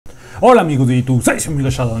Hola amigos de YouTube, soy su amigo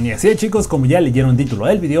Shadow. Y así chicos, como ya leyeron el título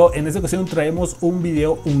del video, en esta ocasión traemos un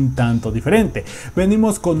video un tanto diferente.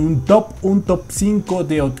 Venimos con un top 5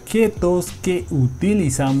 de objetos que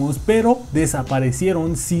utilizamos pero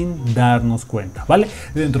desaparecieron sin darnos cuenta, ¿vale?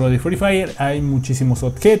 Dentro de Free Fire hay muchísimos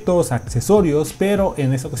objetos, accesorios, pero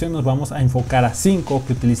en esta ocasión nos vamos a enfocar a 5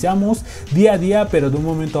 que utilizamos día a día pero de un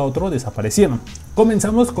momento a otro desaparecieron.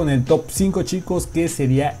 Comenzamos con el top 5 chicos, que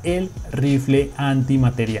sería el rifle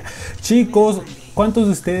antimateria. Chicos, ¿cuántos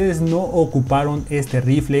de ustedes no ocuparon este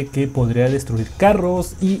rifle que podría destruir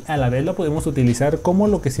carros y a la vez lo podemos utilizar como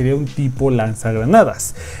lo que sería un tipo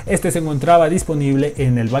lanzagranadas? Este se encontraba disponible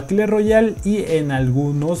en el Battle Royale y en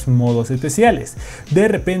algunos modos especiales. De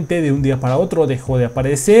repente de un día para otro dejó de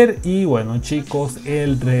aparecer y bueno chicos,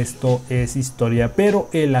 el resto es historia. Pero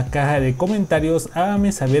en la caja de comentarios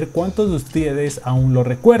háganme saber cuántos de ustedes aún lo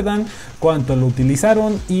recuerdan, cuánto lo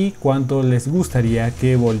utilizaron y cuánto les gustaría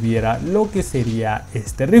que volviera lo que sería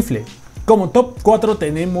este rifle. Como top 4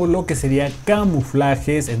 tenemos lo que sería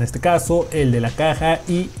camuflajes, en este caso el de la caja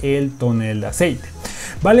y el tonel de aceite.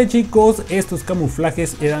 Vale chicos, estos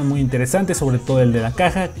camuflajes eran muy interesantes, sobre todo el de la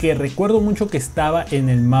caja, que recuerdo mucho que estaba en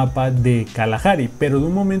el mapa de Kalahari, pero de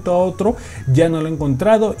un momento a otro ya no lo he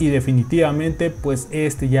encontrado y definitivamente pues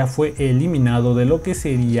este ya fue eliminado de lo que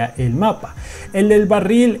sería el mapa. El del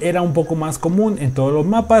barril era un poco más común en todos los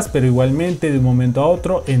mapas, pero igualmente de un momento a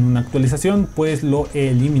otro en una actualización pues lo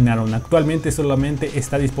eliminaron. Actualmente solamente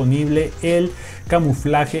está disponible el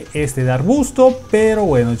camuflaje este de arbusto, pero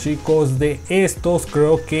bueno chicos, de estos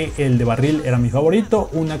creo que el de barril era mi favorito.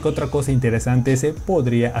 Una que otra cosa interesante se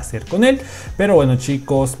podría hacer con él, pero bueno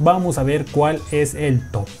chicos, vamos a ver cuál es el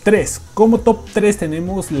top 3. Como top 3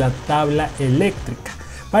 tenemos la tabla eléctrica.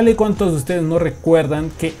 Vale, ¿cuántos de ustedes no recuerdan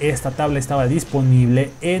que esta tabla estaba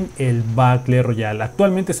disponible en el Battle Royale?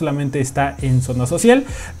 Actualmente solamente está en zona social,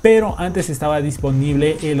 pero antes estaba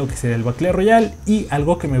disponible en lo que sería el Battle Royale, y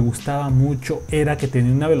algo que me gustaba mucho era que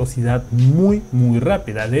tenía una velocidad muy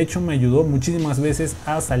rápida. De hecho me ayudó muchísimas veces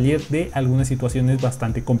a salir de algunas situaciones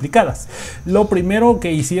bastante complicadas. Lo primero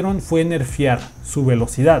que hicieron fue nerfear su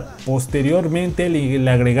velocidad. Posteriormente le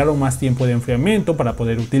agregaron más tiempo de enfriamiento para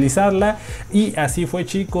poder utilizarla, y así fue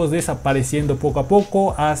chicos, desapareciendo poco a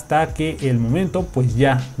poco hasta que el momento pues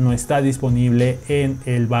ya no está disponible en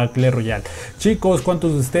el Battle Royale. Chicos,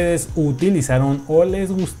 ¿cuántos de ustedes utilizaron o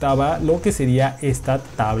les gustaba lo que sería esta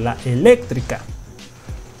tabla eléctrica?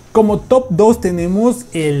 Como top 2 tenemos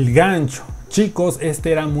el gancho. Chicos,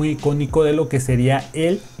 este era muy icónico de lo que sería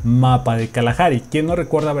el mapa de Kalahari. ¿Quién no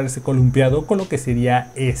recuerda haberse columpiado con lo que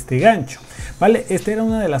sería este gancho? Vale, esta era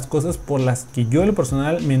una de las cosas por las que yo en lo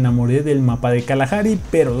personal me enamoré del mapa de Kalahari,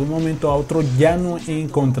 pero de un momento a otro ya no he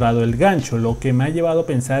encontrado el gancho, lo que me ha llevado a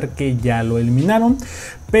pensar que ya lo eliminaron.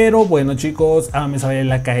 Pero bueno chicos, háganme saber en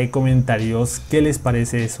la caja de comentarios qué les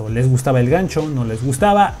parece eso. ¿Les gustaba el gancho? ¿No les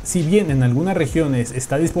gustaba? Si bien en algunas regiones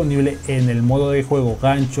está disponible en el modo de juego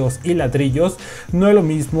ganchos y ladrillos, no es lo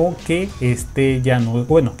mismo que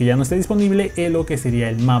ya no esté disponible en lo que sería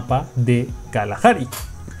el mapa de Kalahari.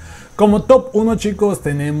 Como top 1 chicos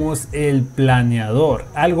tenemos el planeador,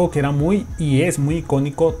 algo que era muy y es muy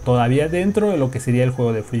icónico todavía dentro de lo que sería el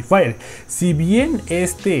juego de Free Fire. Si bien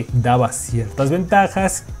este daba ciertas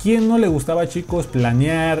ventajas, ¿quién no le gustaba chicos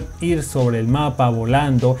planear, ir sobre el mapa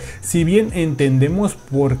volando? Si bien entendemos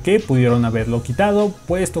por qué pudieron haberlo quitado,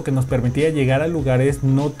 puesto que nos permitía llegar a lugares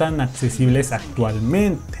no tan accesibles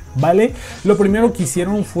actualmente. ¿Vale? Lo primero que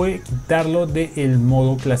hicieron fue quitarlo del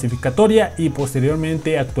modo clasificatoria y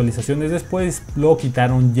posteriormente actualizaciones después lo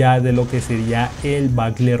quitaron ya de lo que sería el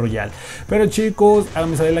Battle Royale. Pero chicos,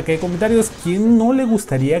 háganme saber en la caja de comentarios quién no le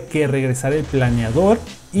gustaría que regresara el planeador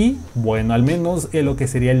y bueno, al menos en lo que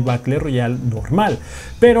sería el Battle Royale normal.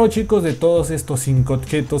 Pero chicos, de todos estos 5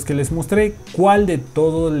 objetos que les mostré, ¿cuál de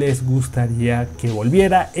todos les gustaría que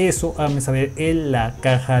volviera? Eso háganme saber en la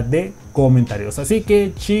caja de comentarios. Así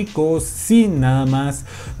que chicos, sin nada más,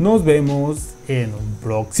 nos vemos en un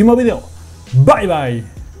próximo video. Bye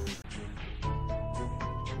bye.